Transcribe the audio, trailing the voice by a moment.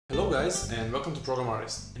Hello guys and welcome to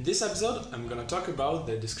ProgramArtist. In this episode I'm gonna talk about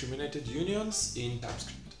the discriminated unions in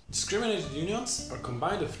TypeScript. Discriminated unions are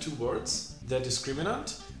combined of two words, the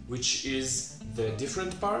discriminant, which is the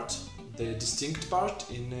different part, the distinct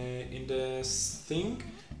part in the thing,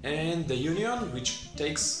 and the union, which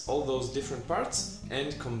takes all those different parts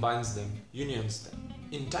and combines them, unions them.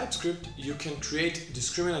 In TypeScript you can create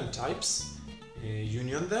discriminant types,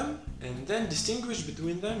 union them, and then distinguish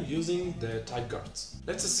between them using the type guards.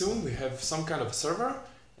 Let's assume we have some kind of server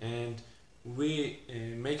and we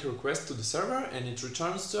make a request to the server and it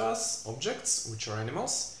returns to us objects, which are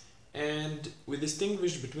animals, and we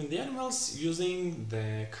distinguish between the animals using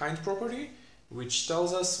the kind property, which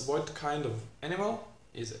tells us what kind of animal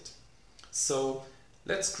is it. So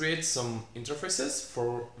let's create some interfaces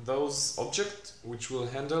for those objects which we'll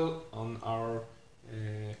handle on our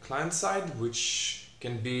client side, which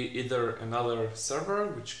can be either another server,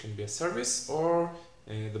 which can be a service, or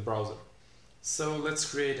the browser. So let's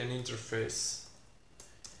create an interface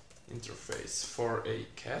for a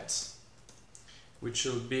cat, which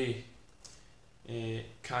will be a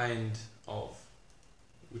kind of,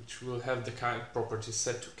 which will have the kind property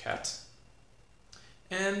set to cat,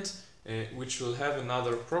 and which will have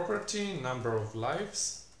another property, number of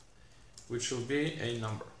lives, which will be a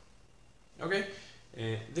number. Okay.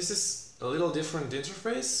 This is a little different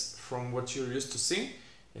interface from what you're used to seeing,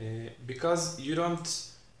 because you don't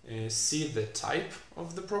see the type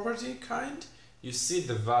of the property kind, you see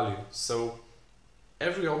the value. So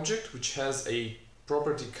every object which has a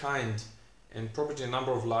property kind and property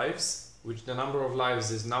number of lives, which the number of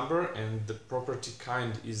lives is number and the property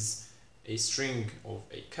kind is a string of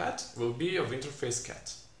a cat, will be of interface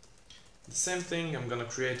cat. The same thing, I'm gonna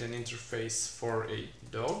create an interface for a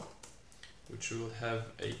dog, which will have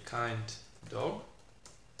a kind dog,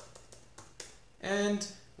 and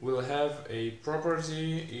we'll have a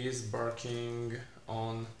property is barking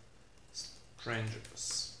on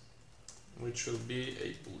strangers, which will be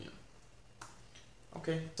a boolean.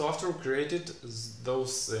 Okay, so after we created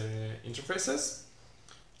those interfaces,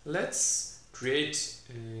 let's create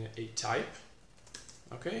a type.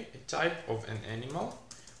 Okay, a type of an animal,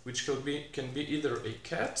 which can be either a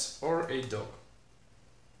cat or a dog.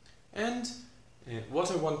 And what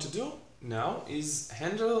I want to do now is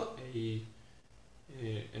handle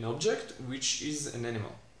an object which is an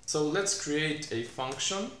animal. So let's create a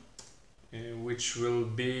function which will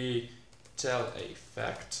be tell a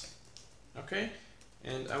fact. Okay,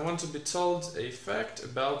 and I want to be told a fact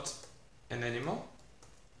about an animal,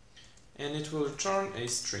 and it will return a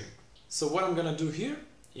string. So what I'm gonna do here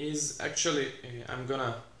is actually I'm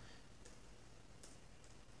gonna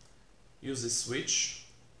use a switch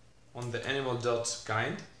on the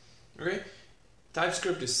animal.kind. Okay,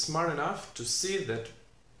 TypeScript is smart enough to see that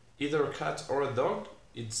either a cat or a dog,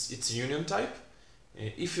 it's a union type.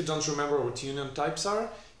 If you don't remember what union types are,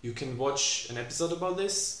 you can watch an episode about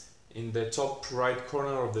this in the top right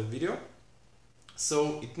corner of the video.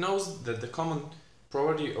 So it knows that the common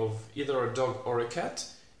property of either a dog or a cat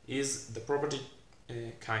is the property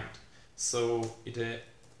kind. So it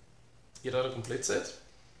auto-completes it,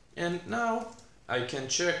 and now I can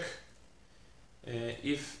check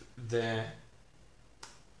if the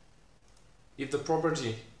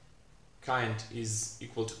property kind is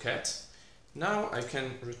equal to cat. Now I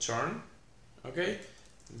can return, okay,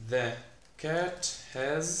 the cat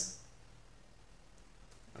has,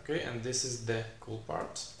 okay, and this is the cool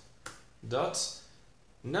part, dot.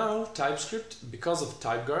 Now TypeScript, because of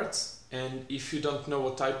type guards, and if you don't know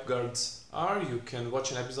what type guards are, you can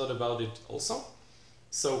watch an episode about it also.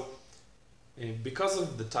 So because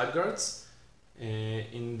of the type guards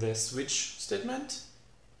in the switch statement,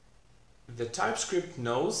 the TypeScript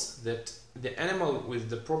knows that the animal with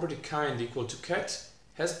the property kind equal to cat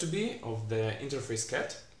has to be of the interface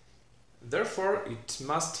cat. Therefore, it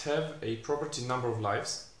must have a property number of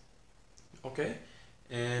lives. Okay,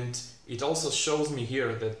 and it also shows me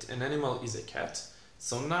here that an animal is a cat.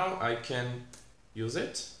 So now I can use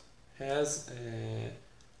it, has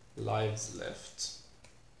lives left.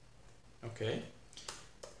 Okay,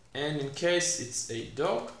 and in case it's a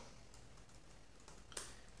dog,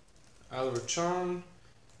 I'll return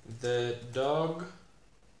the dog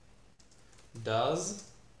does,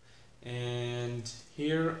 and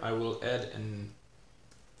here I will add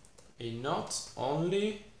a not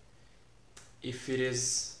only if it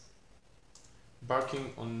is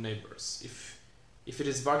barking on neighbors. If it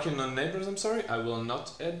is barking on neighbors, I'm sorry, I will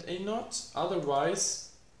not add a not.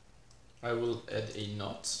 Otherwise, I will add a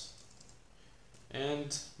not.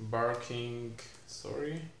 And barking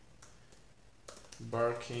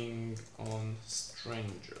on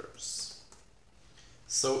strangers.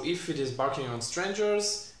 So if it is barking on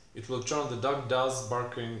strangers, it will turn the dog does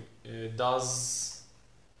bark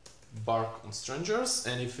on strangers,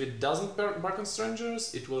 and if it doesn't bark on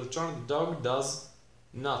strangers, it will return the dog does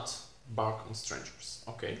not bark on strangers.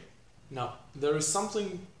 Okay. Now, there is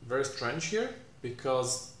something very strange here,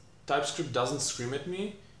 because TypeScript doesn't scream at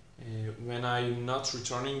me when I'm not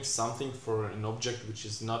returning something for an object which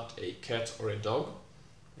is not a cat or a dog,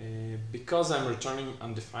 because I'm returning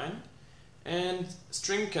undefined, and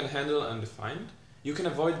string can handle undefined. You can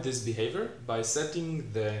avoid this behavior by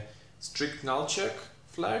setting the strict null check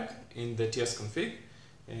flag in the tsconfig.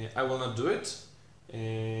 I will not do it,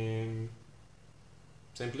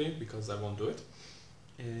 simply because I won't do it.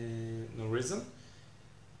 No reason.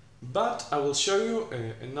 But I will show you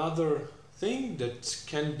another thing that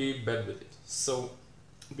can be bad with it. So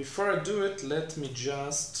before I do it, let me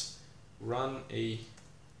just run a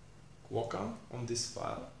Quokka on this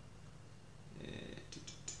file.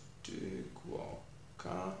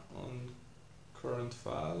 Quokka on current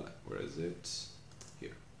file. Where is it?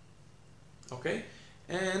 Here. Okay.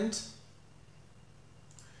 And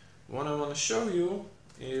what I want to show you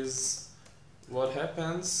is what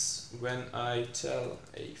happens when I tell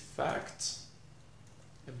a fact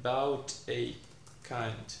about a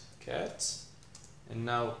kind cat, and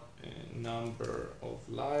now number of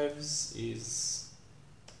lives is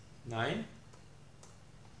 9.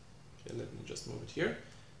 Okay, let me just move it here.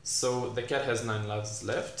 So the cat has 9 lives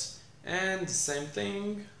left, and the same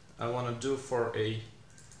thing I want to do for a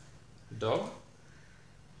dog,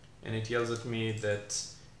 and it yells at me that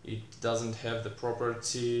it doesn't have the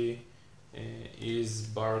property is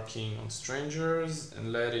barking on strangers,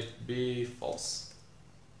 and let it be false.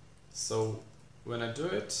 So when I do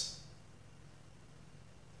it,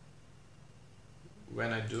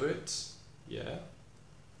 yeah,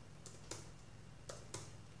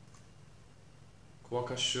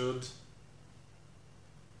 Quokka should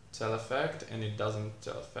tell a fact, and it doesn't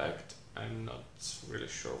tell a fact. I'm not really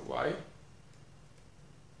sure why.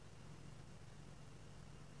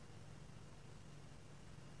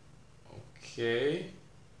 Okay,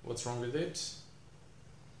 what's wrong with it?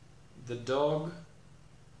 The dog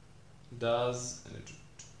does,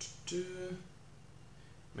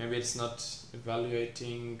 maybe it's not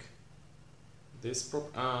evaluating this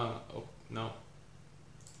oh no,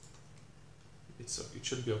 it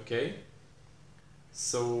should be okay.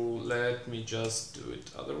 So let me just do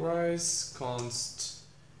it otherwise. Const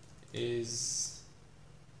is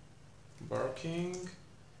barking,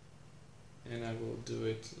 and I will do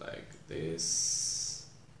it like this.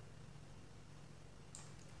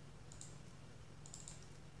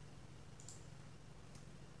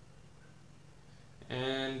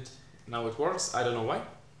 And now it works. I don't know why.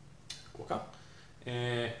 Quokka.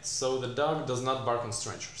 So the dog does not bark on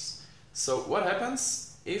strangers. So what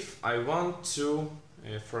happens if I want to,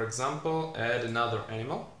 for example, add another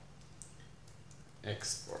animal?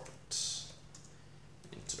 Export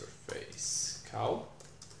interface cow.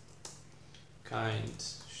 Kind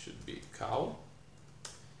should be cow,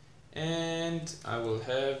 and I will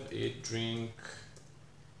have it drink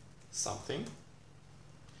something.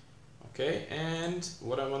 Okay, and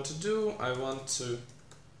what I want to do, I want to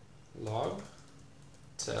log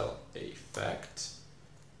tell a fact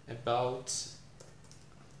about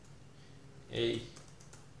a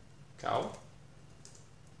cow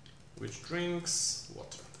which drinks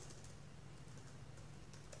water.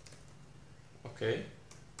 Okay.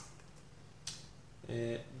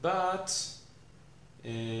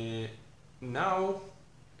 Now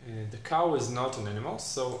the cow is not an animal,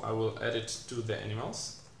 so I will add it to the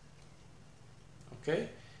animals. Okay,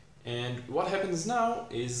 and what happens now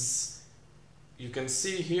is you can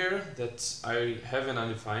see here that I have an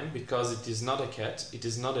undefined because it is not a cat, it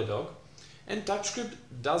is not a dog, and TypeScript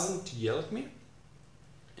doesn't yell at me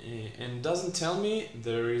and doesn't tell me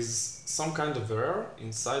there is some kind of error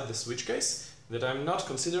inside the switch case that I'm not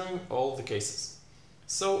considering all the cases.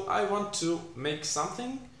 So I want to make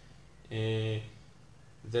something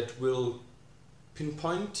that will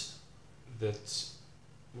pinpoint,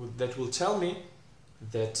 that will tell me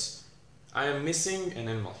that I am missing an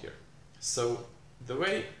animal here. So the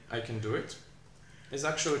way I can do it is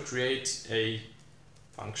actually create a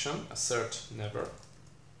function, assert never,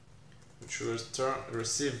 which will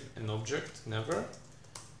receive an object never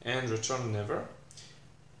and return never.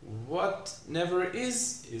 What never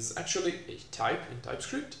is actually a type in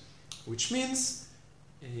TypeScript, which means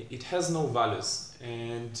it has no values,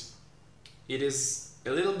 and it is a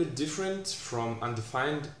little bit different from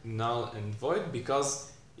undefined, null and void,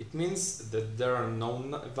 because it means that there are no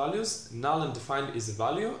values. Null and defined is a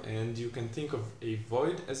value, and you can think of a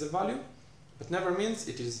void as a value, but never means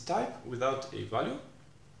it is type without a value.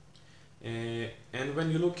 And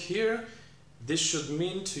when you look here, this should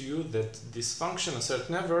mean to you that this function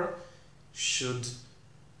assert_never should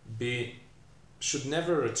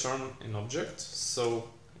never return an object. So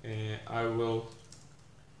I will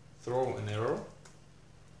throw an error.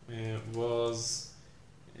 Was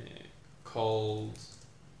called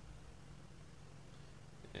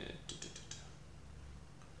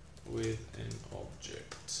with an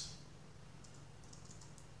object.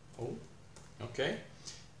 Oh, okay.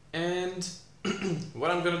 And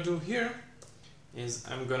what I'm gonna do here is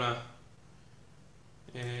I'm gonna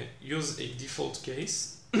use a default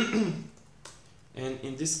case, and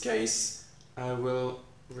in this case I will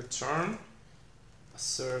return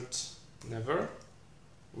assert_never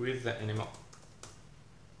with the animal.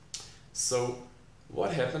 So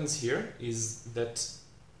what happens here is that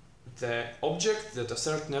the object that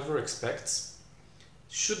assert_never expects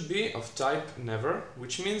should be of type never,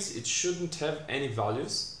 which means it shouldn't have any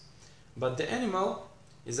values, but the animal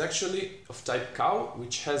is actually of type cow,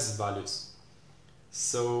 which has values.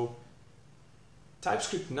 So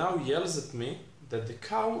TypeScript now yells at me that the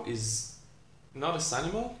cow is not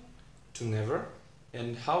assignable to never.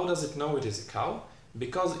 And how does it know it is a cow?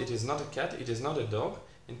 Because it is not a cat, it is not a dog,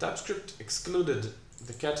 and TypeScript excluded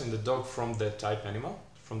the cat and the dog from the type animal,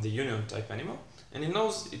 from the union type animal, and it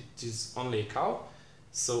knows it is only a cow.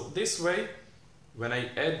 So this way, when I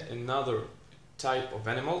add another type of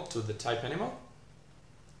animal to the type animal,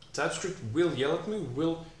 TypeScript will yell at me,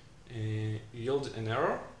 will yield an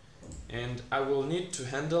error, and I will need to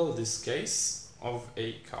handle this case of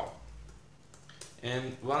a cow.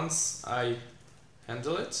 And once I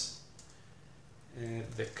handle it,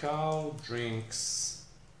 the cow drinks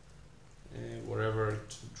whatever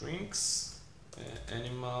it drinks,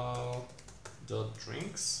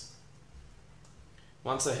 animal.drinks.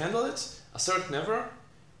 Once I handle it, assert_never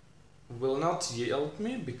will not yell at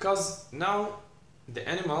me because now the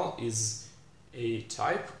animal is a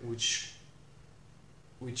type which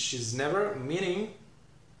is never, meaning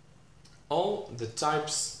all the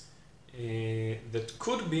types that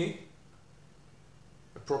could be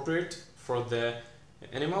appropriate for the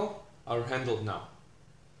animal are handled now.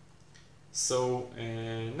 So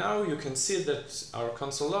now you can see that our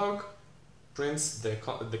console log prints the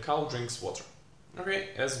cow drinks water. Okay,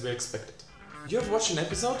 as we expected. You have watched an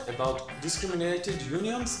episode about discriminated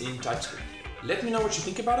unions in TypeScript. Let me know what you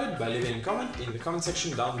think about it by leaving a comment in the comment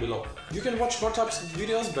section down below. You can watch more TypeScript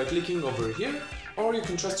videos by clicking over here, or you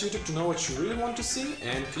can trust YouTube to know what you really want to see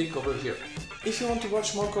and click over here. If you want to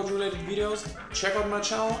watch more code-related videos, check out my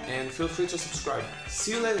channel and feel free to subscribe.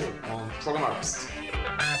 See you later on ProgramArtist.